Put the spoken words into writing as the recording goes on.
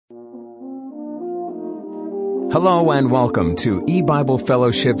Hello and welcome to E-Bible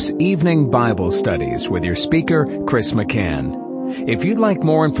Fellowship's Evening Bible Studies with your speaker, Chris McCann. If you'd like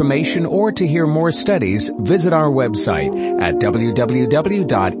more information or to hear more studies, visit our website at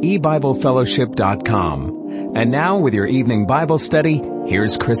www.ebiblefellowship.com. And now with your evening Bible study,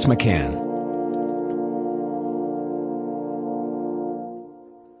 here's Chris McCann.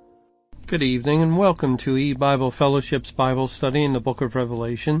 Good evening and welcome to E-Bible Fellowship's Bible study in the book of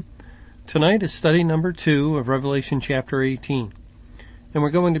Revelation. Tonight is study number 2 of Revelation chapter 18. And we're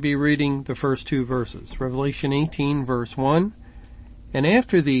going to be reading the first 2 verses. Revelation 18 verse 1. And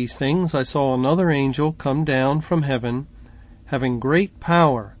after these things I saw another angel come down from heaven, having great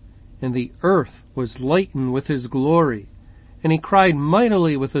power, and the earth was lightened with his glory. And he cried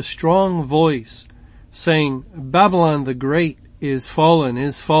mightily with a strong voice, saying, Babylon the great is fallen,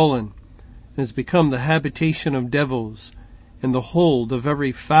 and has become the habitation of devils, and the hold of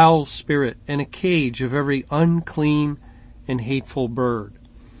every foul spirit, and a cage of every unclean and hateful bird.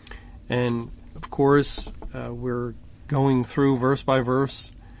 And of course, we're going through verse by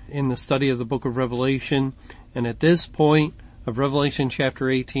verse in the study of the book of Revelation. And at this point of Revelation chapter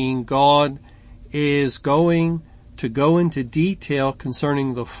 18, God is going to go into detail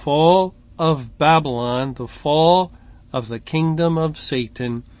concerning the fall of Babylon, the fall of the kingdom of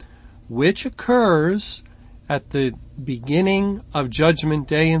Satan, which occurs at the beginning of Judgment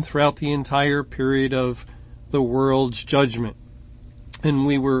Day and throughout the entire period of the world's judgment. And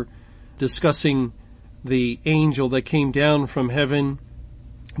we were discussing the angel that came down from heaven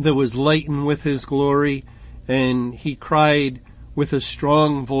that was lightened with his glory, and he cried with a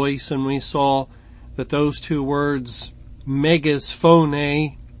strong voice, and we saw that those 2 words,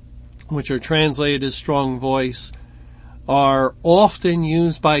 megaphone, which are translated as strong voice, are often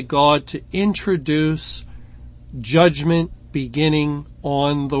used by God to introduce judgment beginning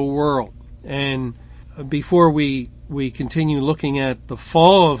on the world. And before we continue looking at the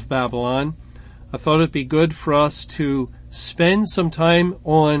fall of Babylon, I thought it'd be good for us to spend some time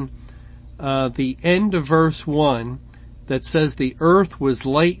on the end of verse 1 that says the earth was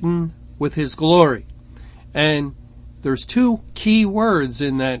lightened with his glory. And there's 2 key words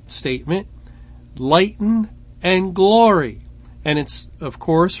in that statement, lighten and glory. And it's, of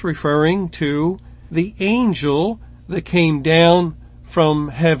course, referring to the angel that came down from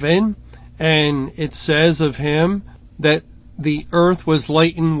heaven, and it says of him that the earth was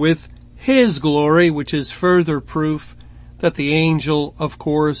lightened with his glory, which is further proof that the angel, of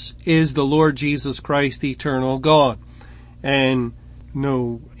course, is the Lord Jesus Christ, the eternal God. And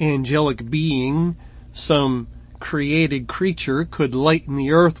no angelic being, some created creature, could lighten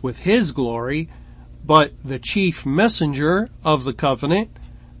the earth with his glory, but the chief messenger of the covenant,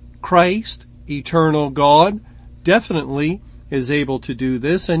 Christ, eternal God, definitely is able to do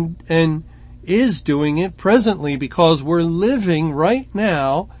this and is doing it presently, because we're living right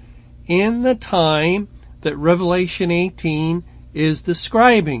now in the time that Revelation 18 is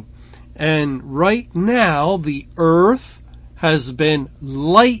describing. And right now the earth has been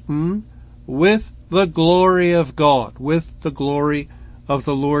lightened with the glory of God, with the glory of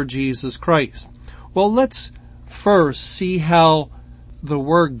the Lord Jesus Christ. Well, let's first see how the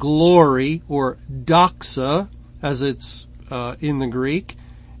word glory, or doxa, as it's in the Greek,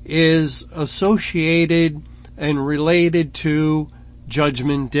 is associated and related to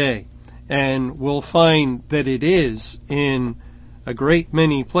Judgment Day. And we'll find that it is in a great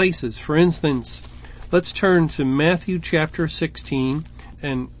many places. For instance, let's turn to Matthew chapter 16,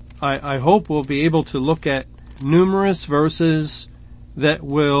 and I hope we'll be able to look at numerous verses that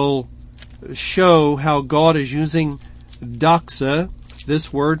will show how God is using doxa,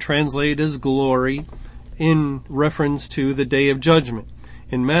 this word translated as glory, in reference to the day of judgment.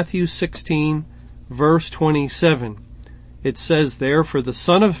 In Matthew 16 verse 27, it says there, For the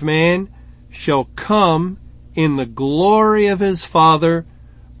Son of Man shall come in the glory of his Father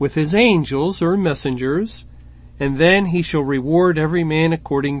with his angels, or messengers, and then he shall reward every man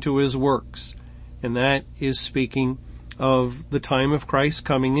according to his works. And that is speaking of the time of Christ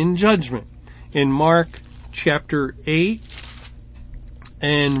coming in judgment. In Mark chapter 8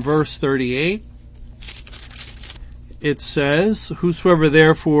 and verse 38, it says, Whosoever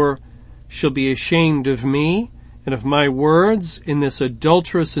therefore shall be ashamed of me and of my words in this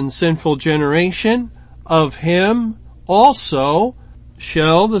adulterous and sinful generation, of him also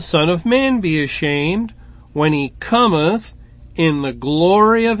shall the Son of Man be ashamed when he cometh in the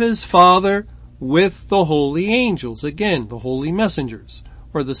glory of his Father with the holy angels. Again, the holy messengers,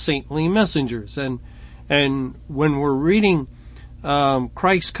 or the saintly messengers. And when we're reading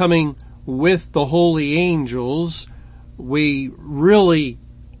Christ coming with the holy angels, we really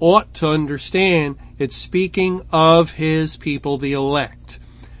ought to understand It's speaking of his people, the elect.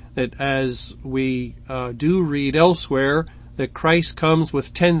 That as we do read elsewhere, that Christ comes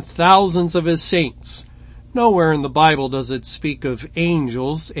with 10,000s of his saints. Nowhere in the Bible does it speak of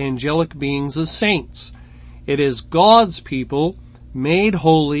angels, angelic beings as saints. It is God's people, made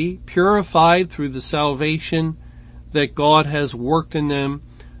holy, purified through the salvation that God has worked in them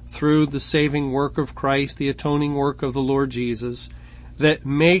through the saving work of Christ, the atoning work of the Lord Jesus, that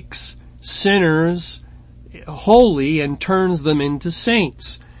makes sinners holy and turns them into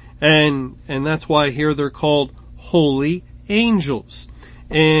saints. And that's why here they're called holy angels.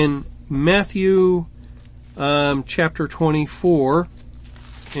 In Matthew chapter 24,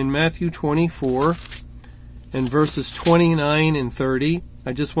 in Matthew 24 and verses 29 and 30,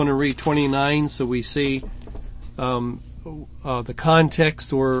 I just want to read 29 so we see the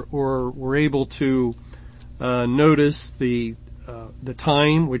context, or we're able to notice the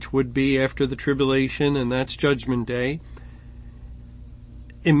time, which would be after the tribulation, and that's Judgment Day.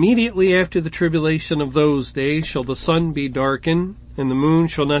 Immediately after the tribulation of those days shall the sun be darkened, and the moon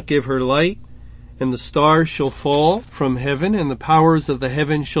shall not give her light, and the stars shall fall from heaven, and the powers of the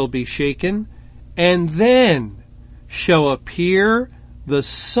heaven shall be shaken, and then shall appear the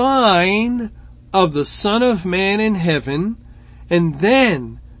sign of the Son of Man in heaven, and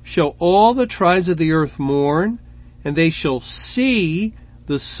then shall all the tribes of the earth mourn, and they shall see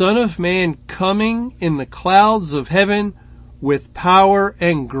the Son of Man coming in the clouds of heaven with power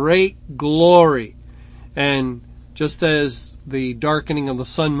and great glory. And just as the darkening of the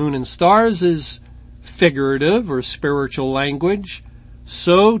sun, moon, and stars is figurative or spiritual language,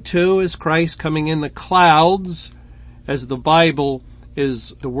 so too is Christ coming in the clouds, as the Bible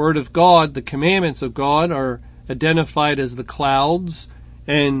is the Word of God. The commandments of God are identified as the clouds,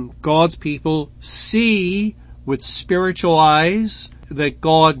 and God's people see with spiritual eyes that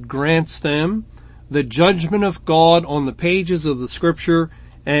God grants them the judgment of God on the pages of the Scripture,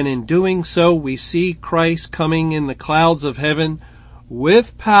 and in doing so we see Christ coming in the clouds of heaven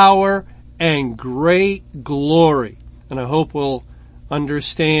with power and great glory. And I hope we'll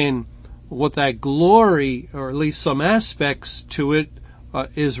understand what that glory, or at least some aspects to it,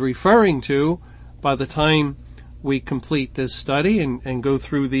 is referring to by the time we complete this study and go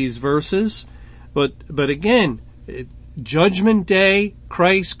through these verses. But again, Judgment Day,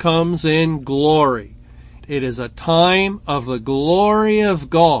 Christ comes in glory. It is a time of the glory of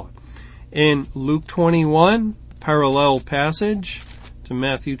God. In Luke 21, parallel passage to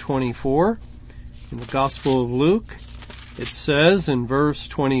Matthew 24, in the Gospel of Luke, it says in verse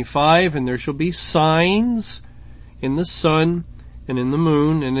 25, and there shall be signs in the sun and in the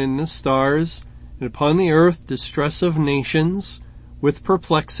moon and in the stars, and upon the earth distress of nations, with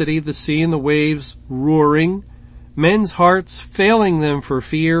perplexity, the sea and the waves roaring, men's hearts failing them for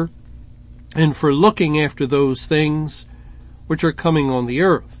fear, and for looking after those things which are coming on the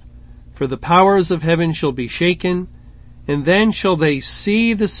earth. For the powers of heaven shall be shaken, and then shall they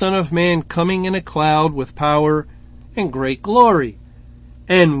see the Son of Man coming in a cloud with power and great glory.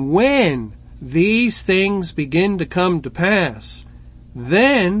 And when these things begin to come to pass,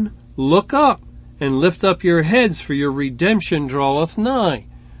 then look up and lift up your heads, for your redemption draweth nigh.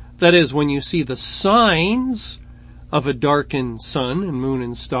 That is, when you see the signs of a darkened sun and moon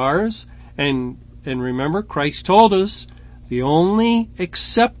and stars, and remember, Christ told us the only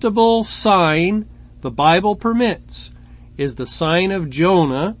acceptable sign the Bible permits is the sign of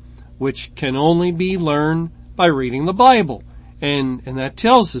Jonah, which can only be learned by reading the Bible. And that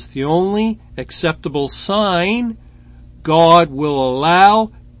tells us the only acceptable sign God will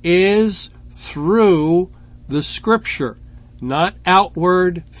allow is through the Scripture, not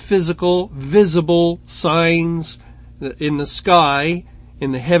outward, physical, visible signs in the sky,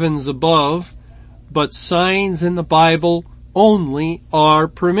 in the heavens above, but signs in the Bible only are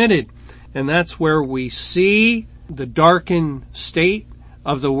permitted. And that's where we see the darkened state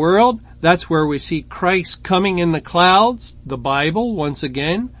of the world. That's where we see Christ coming in the clouds. The Bible, once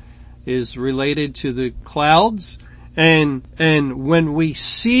again, is related to the clouds. And when we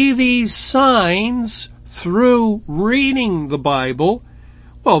see these signs through reading the Bible,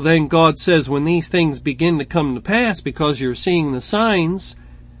 well, then God says when these things begin to come to pass because you're seeing the signs,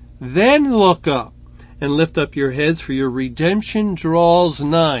 then look up and lift up your heads, for your redemption draws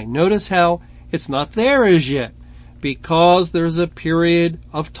nigh. Notice how it's not there as yet, because there's a period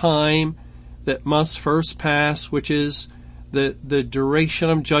of time that must first pass, which is the duration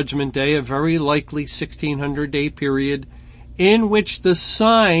of Judgment Day, a very likely 1600-day period in which the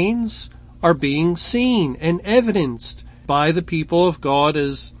signs are being seen and evidenced by the people of God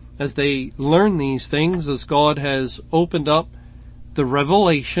as they learn these things, as God has opened up the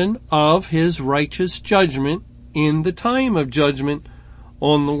revelation of his righteous judgment in the time of judgment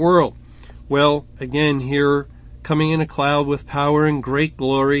on the world. Well, again, here, coming in a cloud with power and great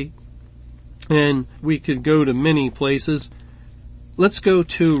glory, and we could go to many places. Let's go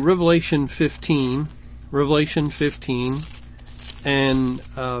to Revelation 15, and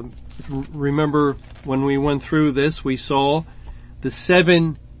remember when we went through this, we saw the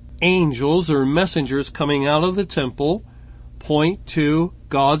 7 angels or messengers coming out of the temple point to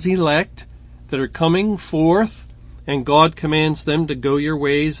God's elect that are coming forth, and God commands them to go your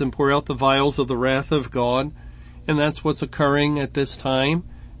ways and pour out the vials of the wrath of God. And that's what's occurring at this time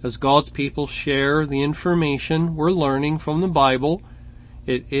as God's people share the information we're learning from the Bible.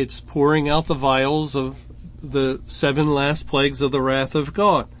 It's pouring out the vials of the 7 last plagues of the wrath of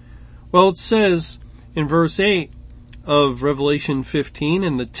God. Well, it says in verse 8 of Revelation 15,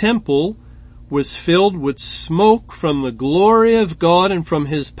 and the temple was filled with smoke from the glory of God and from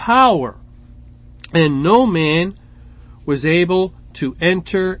his power, and no man was able to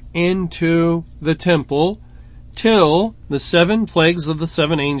enter into the temple till the 7 plagues of the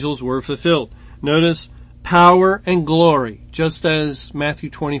 7 angels were fulfilled. Notice power and glory, just as Matthew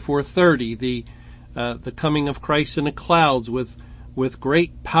 24:30, the coming of Christ in the clouds with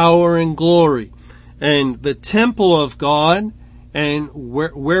great power and glory. And the temple of God, and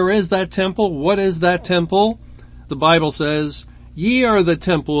where is that temple? What is that temple? The Bible says, ye are the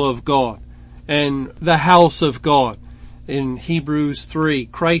temple of God and the house of God. In Hebrews 3,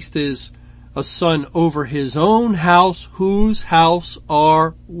 Christ is a son over his own house, whose house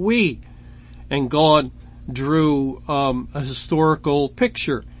are we? And God drew a historical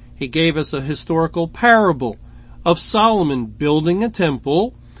picture. He gave us a historical parable of Solomon building a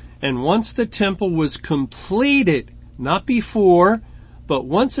temple, and once the temple was completed, not before, but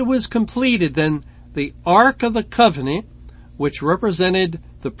once it was completed, then the Ark of the Covenant, which represented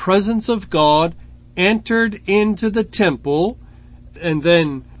the presence of God, entered into the temple, and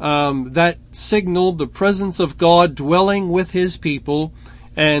then that signaled the presence of God dwelling with his people,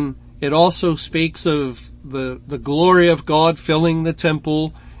 and it also speaks of the glory of God filling the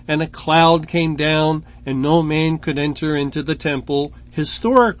temple, and a cloud came down, and no man could enter into the temple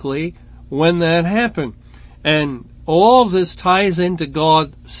historically when that happened. And all this ties into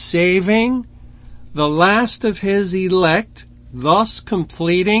God saving the last of his elect, thus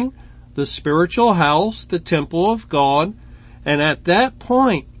completing the spiritual house, the temple of God. And at that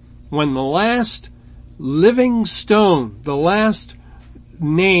point, when the last living stone, the last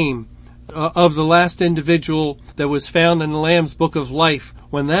name of the last individual that was found in the Lamb's Book of Life,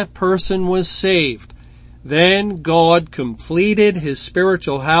 when that person was saved, then God completed his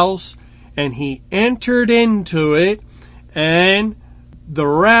spiritual house, and he entered into it, and the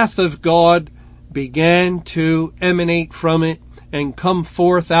wrath of God began to emanate from it and come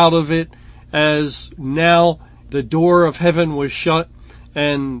forth out of it, as now the door of heaven was shut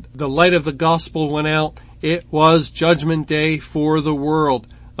and the light of the gospel went out. It was judgment day for the world.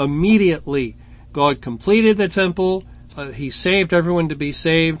 Immediately, God completed the temple. He saved everyone to be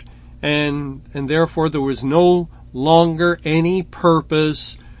saved, and therefore there was no longer any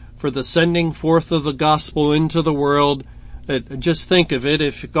purpose for the sending forth of the gospel into the world. Just think of it.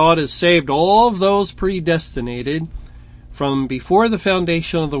 If God has saved all of those predestinated from before the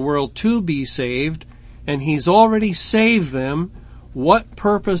foundation of the world to be saved, and he's already saved them, what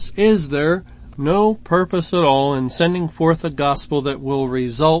purpose is there? No purpose at all in sending forth a gospel that will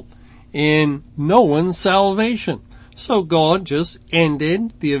result in no one's salvation. So God just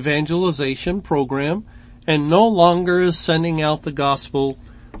ended the evangelization program and no longer is sending out the gospel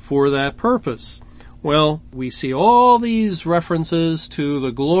for that purpose. Well, we see all these references to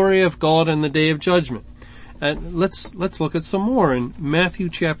the glory of God in the day of judgment. And let's look at some more in Matthew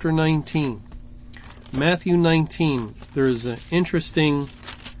chapter 19. Matthew 19, there's an interesting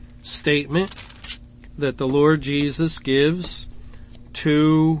statement that the Lord Jesus gives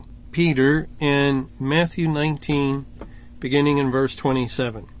to Peter in Matthew 19, beginning in verse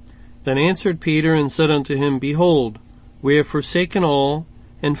 27. Then answered Peter and said unto him, Behold, we have forsaken all,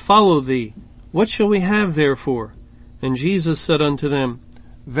 and follow thee. What shall we have therefore? And Jesus said unto them,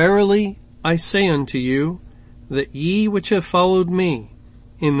 Verily I say unto you, that ye which have followed me,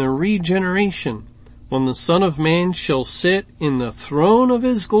 in the regeneration, when the Son of Man shall sit in the throne of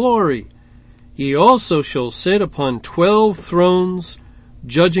his glory, ye also shall sit upon 12 thrones,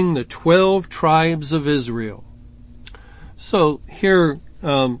 judging the 12 tribes of Israel. So here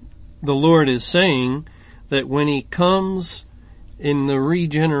the Lord is saying that when he comes in the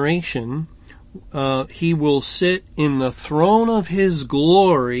regeneration, he will sit in the throne of his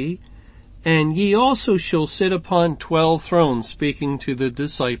glory, And ye also shall sit upon 12 thrones, speaking to the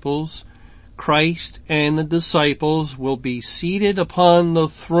disciples. Christ and the disciples will be seated upon the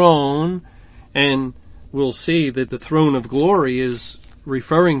throne, and we'll see that the throne of glory is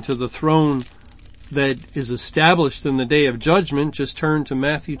referring to the throne that is established in the day of judgment. Just turn to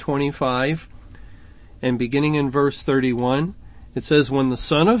Matthew 25, and beginning in verse 31, it says, when the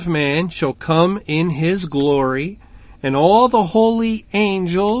Son of Man shall come in his glory, and all the holy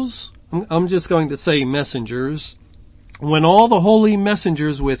angels, I'm just going to say messengers, when all the holy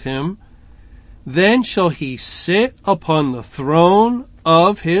messengers with him, then shall he sit upon the throne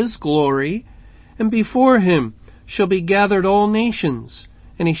of his glory, and before him shall be gathered all nations,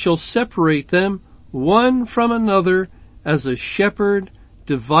 and he shall separate them one from another, as a shepherd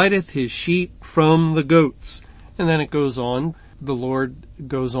divideth his sheep from the goats. And then it goes on, the Lord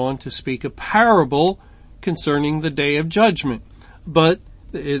goes on to speak a parable concerning the day of judgment. But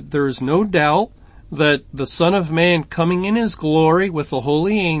there is no doubt that the Son of Man coming in his glory with the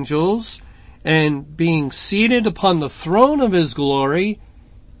holy angels and being seated upon the throne of his glory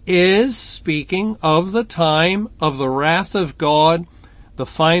is speaking of the time of the wrath of God, the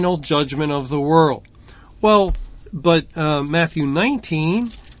final judgment of the world. Well, but Matthew 19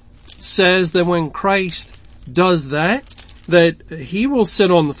 says that when Christ does that he will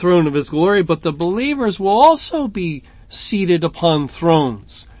sit on the throne of his glory, but the believers will also be seated upon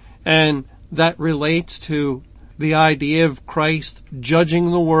thrones. And that relates to the idea of Christ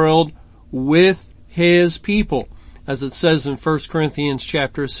judging the world with his people. As it says in 1 Corinthians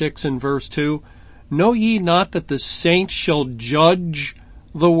chapter 6 and verse 2, know ye not that the saints shall judge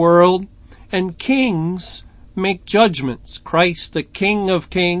the world, and kings make judgments. Christ, the King of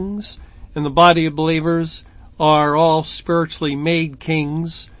kings, and the body of believers are all spiritually made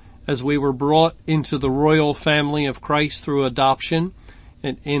kings, as we were brought into the royal family of Christ through adoption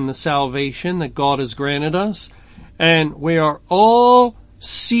and in the salvation that God has granted us. And we are all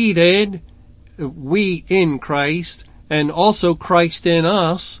seated, we in Christ, and also Christ in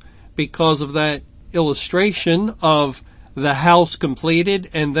us, because of that illustration of the house completed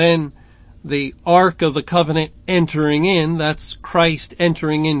and then the Ark of the Covenant entering in. That's Christ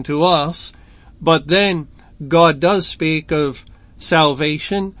entering into us. But then God does speak of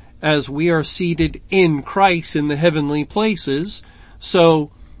salvation as we are seated in Christ in the heavenly places.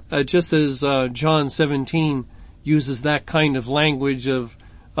 So just as John 17 uses that kind of language of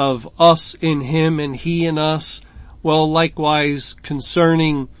us in him and he in us, well, likewise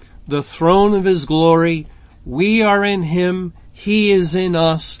concerning the throne of his glory, we are in him, he is in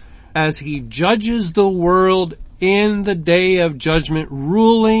us, as he judges the world in the day of judgment,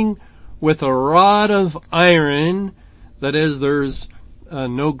 ruling with a rod of iron. That is, there's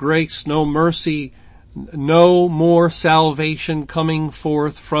no grace, no mercy, no more salvation coming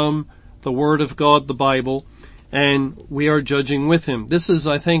forth from the Word of God, the Bible, and we are judging with him. This is,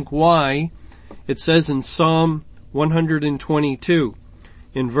 I think, why it says in Psalm 122,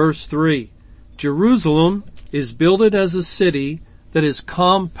 in verse 3, Jerusalem is builded as a city that is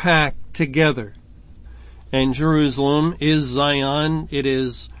compact together. And Jerusalem is Zion. It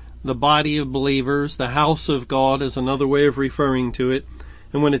is the body of believers. The house of God is another way of referring to it.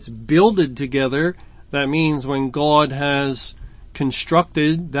 And when it's builded together, that means when God has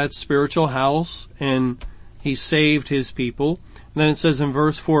constructed that spiritual house and he saved his people. And then it says in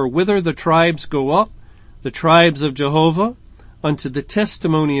verse 4, whither the tribes go up, the tribes of Jehovah, unto the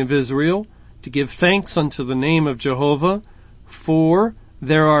testimony of Israel, to give thanks unto the name of Jehovah, for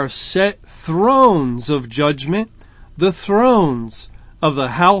there are set thrones of judgment, the thrones of the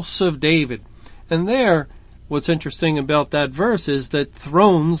house of David. And there, what's interesting about that verse is that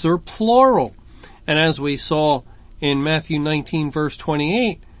thrones are plural. And as we saw in Matthew 19 verse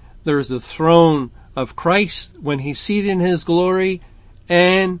 28, there's the throne of Christ when he's seated in his glory,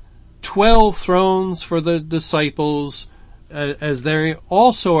 and 12 thrones for the disciples as they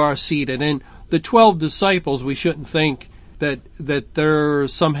also are seated. And the 12 disciples, we shouldn't think that they're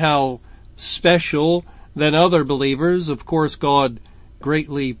somehow special than other believers. Of course, God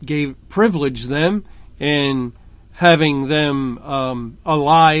greatly privileged them in having them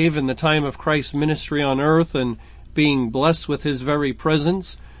alive in the time of Christ's ministry on earth and being blessed with his very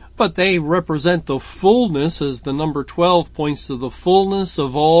presence. But they represent the fullness, as the number 12 points to the fullness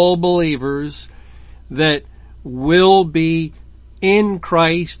of all believers that will be in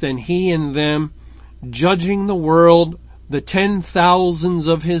Christ and he in them, judging the world, the 10,000s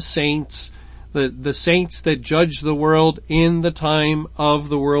of his saints, the saints that judge the world in the time of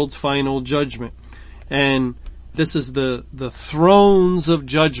the world's final judgment. And this is the thrones of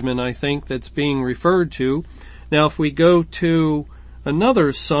judgment, I think, that's being referred to. Now, if we go to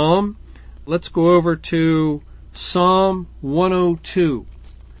another psalm, Let's go over to Psalm 102.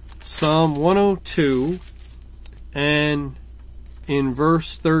 Psalm 102, and in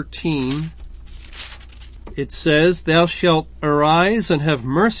verse 13, it says, "Thou shalt arise and have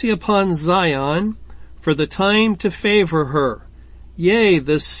mercy upon Zion, for the time to favor her. Yea,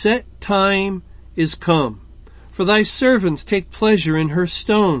 the set time is come. For thy servants take pleasure in her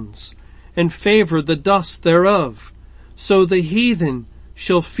stones, and favor the dust thereof. So the heathen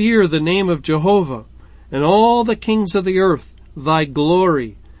shall fear the name of Jehovah, and all the kings of the earth thy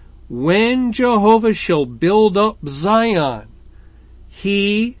glory. When Jehovah shall build up Zion,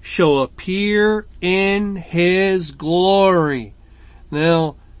 he shall appear in his glory."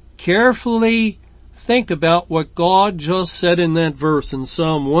 Now, carefully think about what God just said in that verse in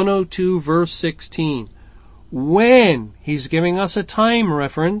Psalm 102 verse 16. When, he's giving us a time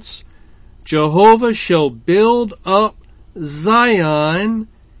reference, Jehovah shall build up Zion,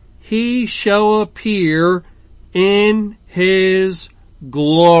 he shall appear in his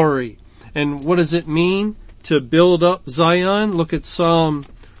glory. And what does it mean to build up Zion? Look at Psalm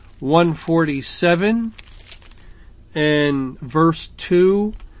 147 and verse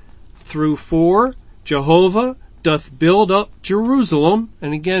 2 through 4. Jehovah doth build up Jerusalem.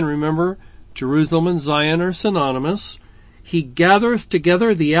 And again, remember, Jerusalem and Zion are synonymous. He gathereth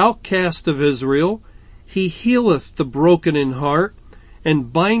together the outcast of Israel. He healeth the broken in heart,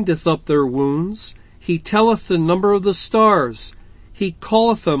 and bindeth up their wounds. He telleth the number of the stars. He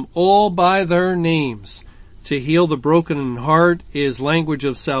calleth them all by their names. To heal the broken in heart is language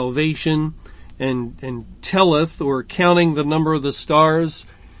of salvation, and telleth, or counting the number of the stars,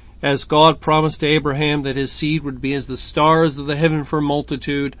 as God promised to Abraham that his seed would be as the stars of the heaven for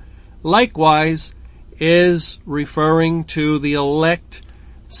multitude, likewise is referring to the elect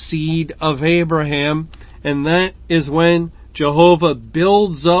seed of Abraham, and that is when Jehovah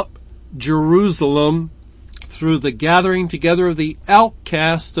builds up Jerusalem through the gathering together of the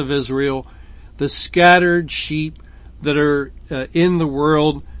outcasts of Israel, the scattered sheep that are in the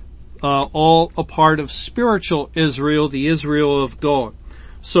world, all a part of spiritual Israel, the Israel of God.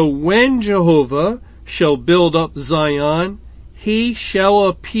 So when Jehovah shall build up Zion, he shall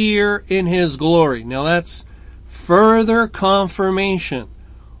appear in his glory. Now that's further confirmation.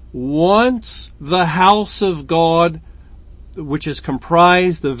 Once the house of God, which is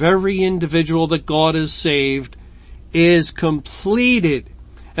comprised of every individual that God has saved, is completed.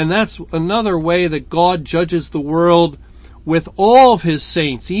 And that's another way that God judges the world with all of his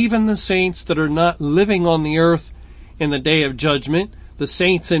saints, even the saints that are not living on the earth in the day of judgment. The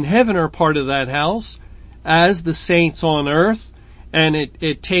saints in heaven are part of that house as the saints on earth, and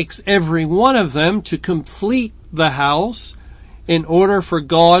it takes every one of them to complete the house in order for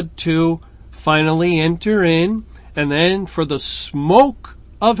God to finally enter in, and then for the smoke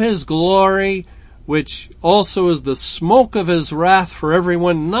of his glory, which also is the smoke of his wrath for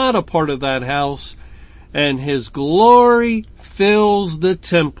everyone not a part of that house, and his glory fills the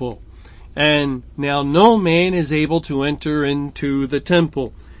temple. And now no man is able to enter into the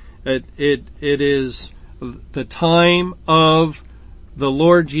temple. It is the time of the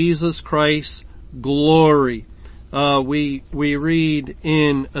Lord Jesus Christ's glory. We read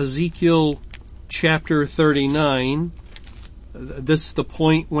in Ezekiel chapter 39, this is the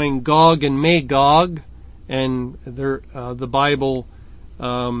point when Gog and Magog, and the Bible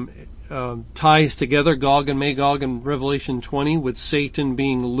ties together Gog and Magog in Revelation 20 with Satan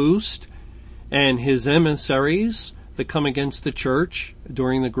being loosed and his emissaries that come against the church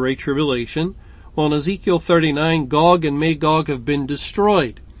during the Great Tribulation. Well, in Ezekiel 39, Gog and Magog have been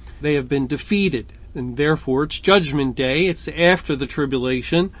destroyed. They have been defeated, and therefore it's Judgment Day. It's after the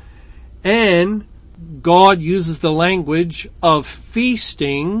tribulation, and God uses the language of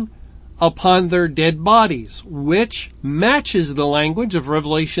feasting upon their dead bodies, which matches the language of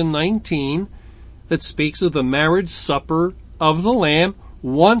Revelation 19 that speaks of the marriage supper of the Lamb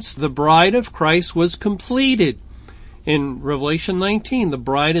once the bride of Christ was completed. In Revelation 19, the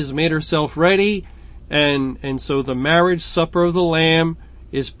bride has made herself ready, and so the marriage supper of the Lamb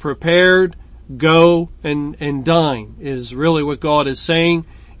is prepared. Go and dine is really what God is saying.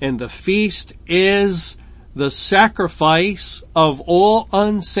 And the feast is the sacrifice of all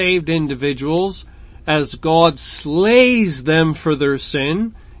unsaved individuals as God slays them for their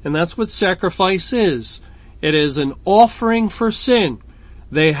sin. And that's what sacrifice is. It is an offering for sin.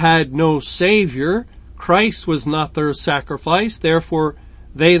 They had no Savior. Christ was not their sacrifice. Therefore,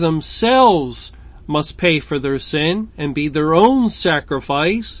 they themselves must pay for their sin and be their own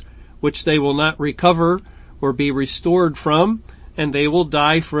sacrifice, which they will not recover or be restored from, and they will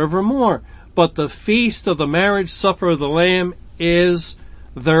die forevermore. But the feast of the marriage supper of the Lamb is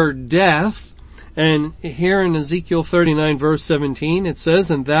their death. And here in Ezekiel 39 verse 17 it says,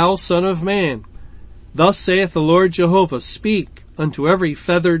 "And thou, son of man, thus saith the Lord Jehovah, speak unto every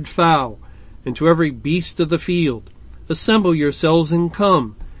feathered fowl, and to every beast of the field. Assemble yourselves and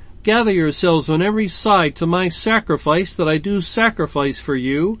come. Gather yourselves on every side to my sacrifice that I do sacrifice for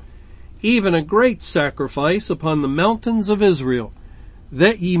you, even a great sacrifice upon the mountains of Israel,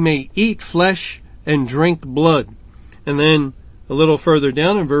 that ye may eat flesh and drink blood." And then a little further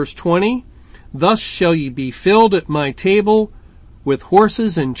down in verse 20, "Thus shall ye be filled at my table with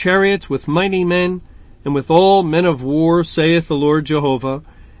horses and chariots, with mighty men, and with all men of war, saith the Lord Jehovah.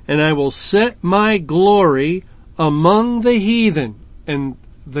 And I will set my glory among the heathen." And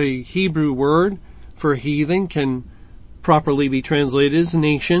the Hebrew word for heathen can properly be translated as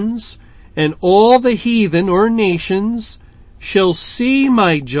nations. "And all the heathen or nations shall see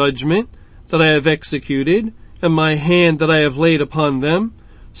my judgment that I have executed, and my hand that I have laid upon them.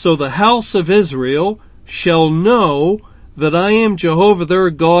 So the house of Israel shall know that I am Jehovah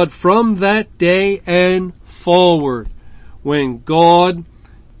their God from that day and forward." When God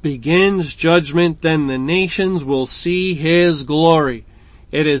begins judgment, then the nations will see His glory.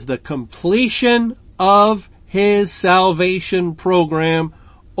 It is the completion of His salvation program.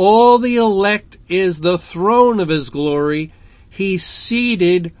 All the elect is the throne of His glory. He's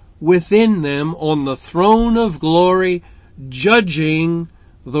seated within them on the throne of glory, judging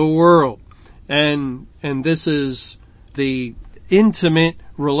the world. And this is the intimate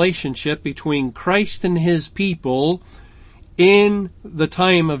relationship between Christ and His people in the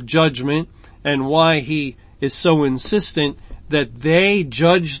time of judgment, and why He is so insistent that they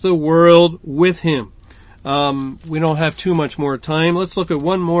judge the world with Him. We don't have too much more time. Let's look at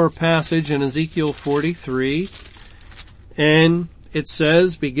one more passage in Ezekiel 43. And it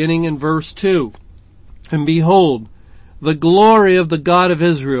says, beginning in verse 2, "And behold, the glory of the God of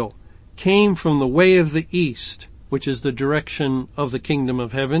Israel came from the way of the east," which is the direction of the kingdom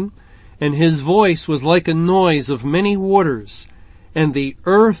of heaven, "and His voice was like a noise of many waters, and the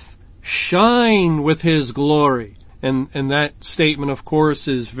earth shined with His glory." And that statement, of course,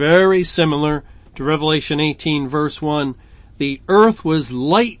 is very similar to Revelation 18 verse 1. The earth was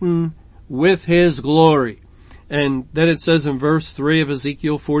lightened with His glory. And then it says in verse 3 of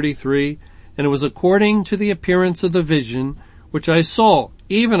Ezekiel 43, "And it was according to the appearance of the vision which I saw,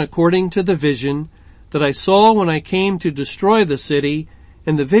 even according to the vision that I saw when I came to destroy the city,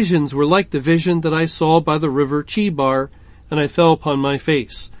 and the visions were like the vision that I saw by the river Chebar, and I fell upon my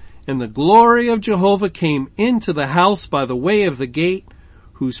face. And the glory of Jehovah came into the house by the way of the gate,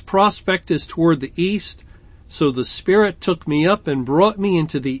 whose prospect is toward the east. So the Spirit took me up and brought me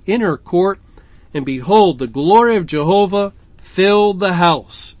into the inner court, and behold, the glory of Jehovah filled the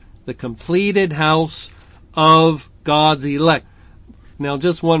house," the completed house of God's elect. Now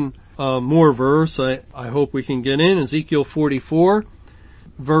just one more verse I hope we can get in. Ezekiel 44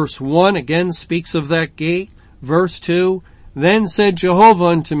 verse 1 again speaks of that gate. Verse 2, "Then said Jehovah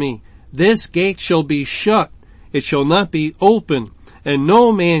unto me, This gate shall be shut, it shall not be open, and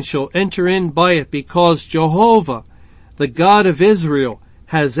no man shall enter in by it, because Jehovah, the God of Israel,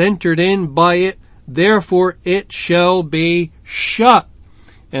 has entered in by it, therefore it shall be shut."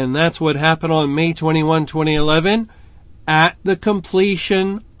 And that's what happened on May 21, 2011, at the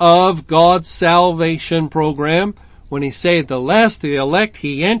completion of God's salvation program. When He saved the last of the elect,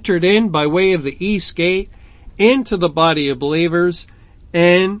 He entered in by way of the east gate into the body of believers,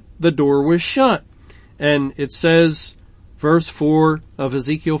 and the door was shut. And it says, verse 4 of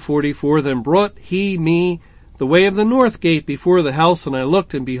Ezekiel 44, "Then brought He me the way of the north gate before the house, and I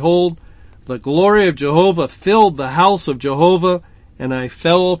looked, and behold, the glory of Jehovah filled the house of Jehovah, and I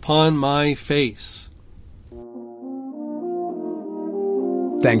fell upon my face."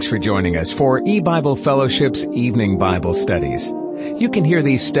 Thanks for joining us for E-Bible Fellowship's Evening Bible Studies. You can hear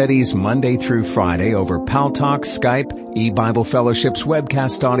these studies Monday through Friday over Paltalk, Skype, E-Bible Fellowship's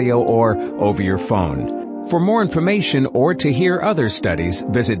webcast audio, or over your phone. For more information or to hear other studies,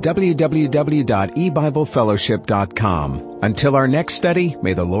 visit www.ebiblefellowship.com. Until our next study,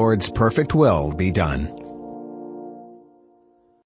 may the Lord's perfect will be done.